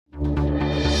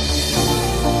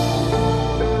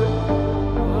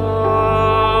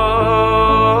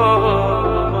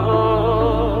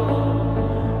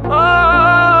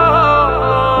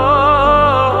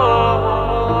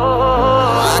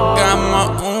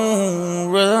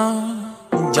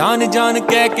जान जान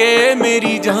कह के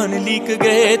मेरी जान लीक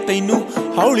गए, तैनू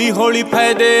हौली हौली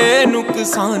फायदे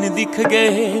नुकसान दिख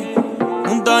गए।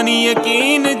 हुंदा नी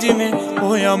यकीन जिवें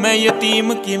होया मैं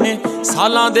यतीम किवें,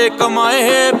 सालां दे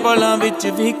कमाए पलां विच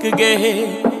विक गए।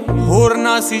 होर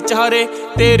ना सी चारे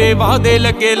तेरे वादे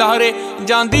लगे लारे,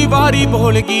 जांदी वारी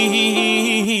बोल गई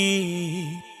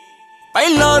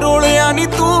पहला रोलिया नी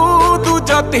तू,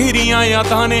 दूजा तेरियां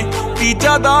यादां ने,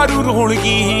 तीजा दारू रोल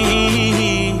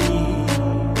गई।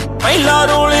 पहला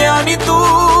रोलिया नी तू,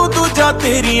 दूजा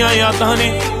तेरियां यादां ने,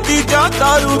 तीजा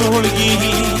दारू रोल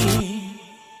गई।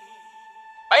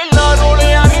 पहला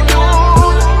रोलिया नी तू,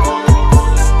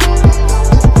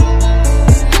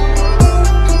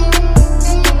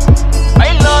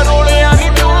 पहला रोलिया नी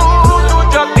तू,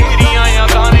 दूजा तेरियां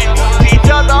यादां ने,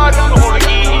 तीजा दारू रोल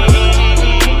गई।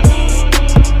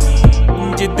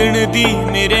 जिदण दी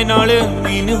मेरे नाल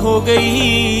मीन हो गई,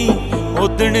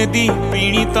 उदण दी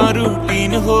पीनी तां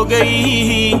रूटीन हो गई।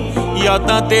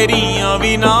 यादां तेरियां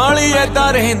भी नाल ऐदां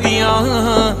रहिंदियां,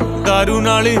 दारू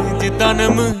नाल जिद्दां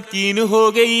नमकीन हो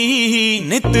गई।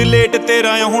 नित लेट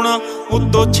तेरा होना,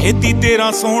 उतों छेती तेरा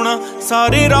सोना,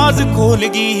 सारे राज खोल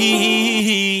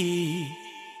गई।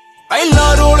 पहला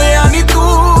रोलिया नी तू,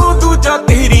 दूजा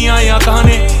तेरियां यादां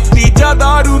ने, तीजा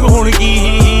दारू रोल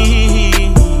गई।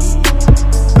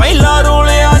 पहला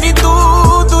रोलिया नी तू,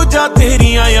 दूजा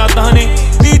तेरियां यादां ने,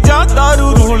 तीजा दारू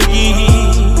रोल गई।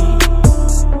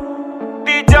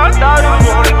 तीजा दारू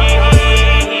रोल गई।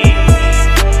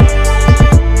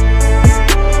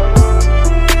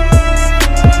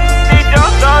 तीजा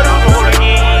दारू रोल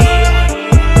गई।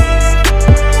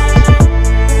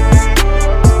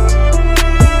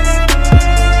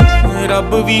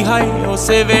 रब भी हाय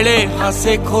उसे वेले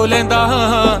हासे खो लैंदा,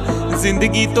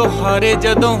 जिंदगी तो हारे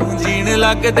जदों जीण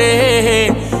लगदे।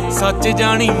 सच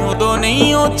जानी उदों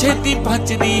नहीं ओ छेती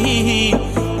पचदी,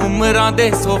 उमरां दे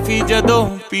सोफी जदों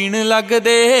पीण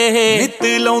लगदे। नित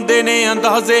लाउंदे ने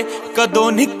अंदाजे कदों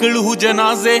निकलू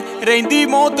जनाजे, रहिंदी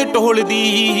मौत टोलदी।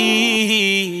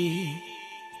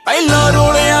 पहला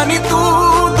रोलिया नी तू,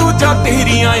 दूजा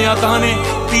तेरियां यादां ने,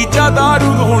 तीजा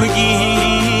दारू रोल गई।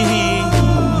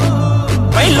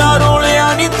 पहला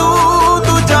रोलिया नी तू,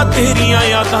 दूजा तेरियां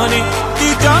यादां ने,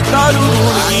 तीजा दारू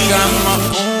रोल गई।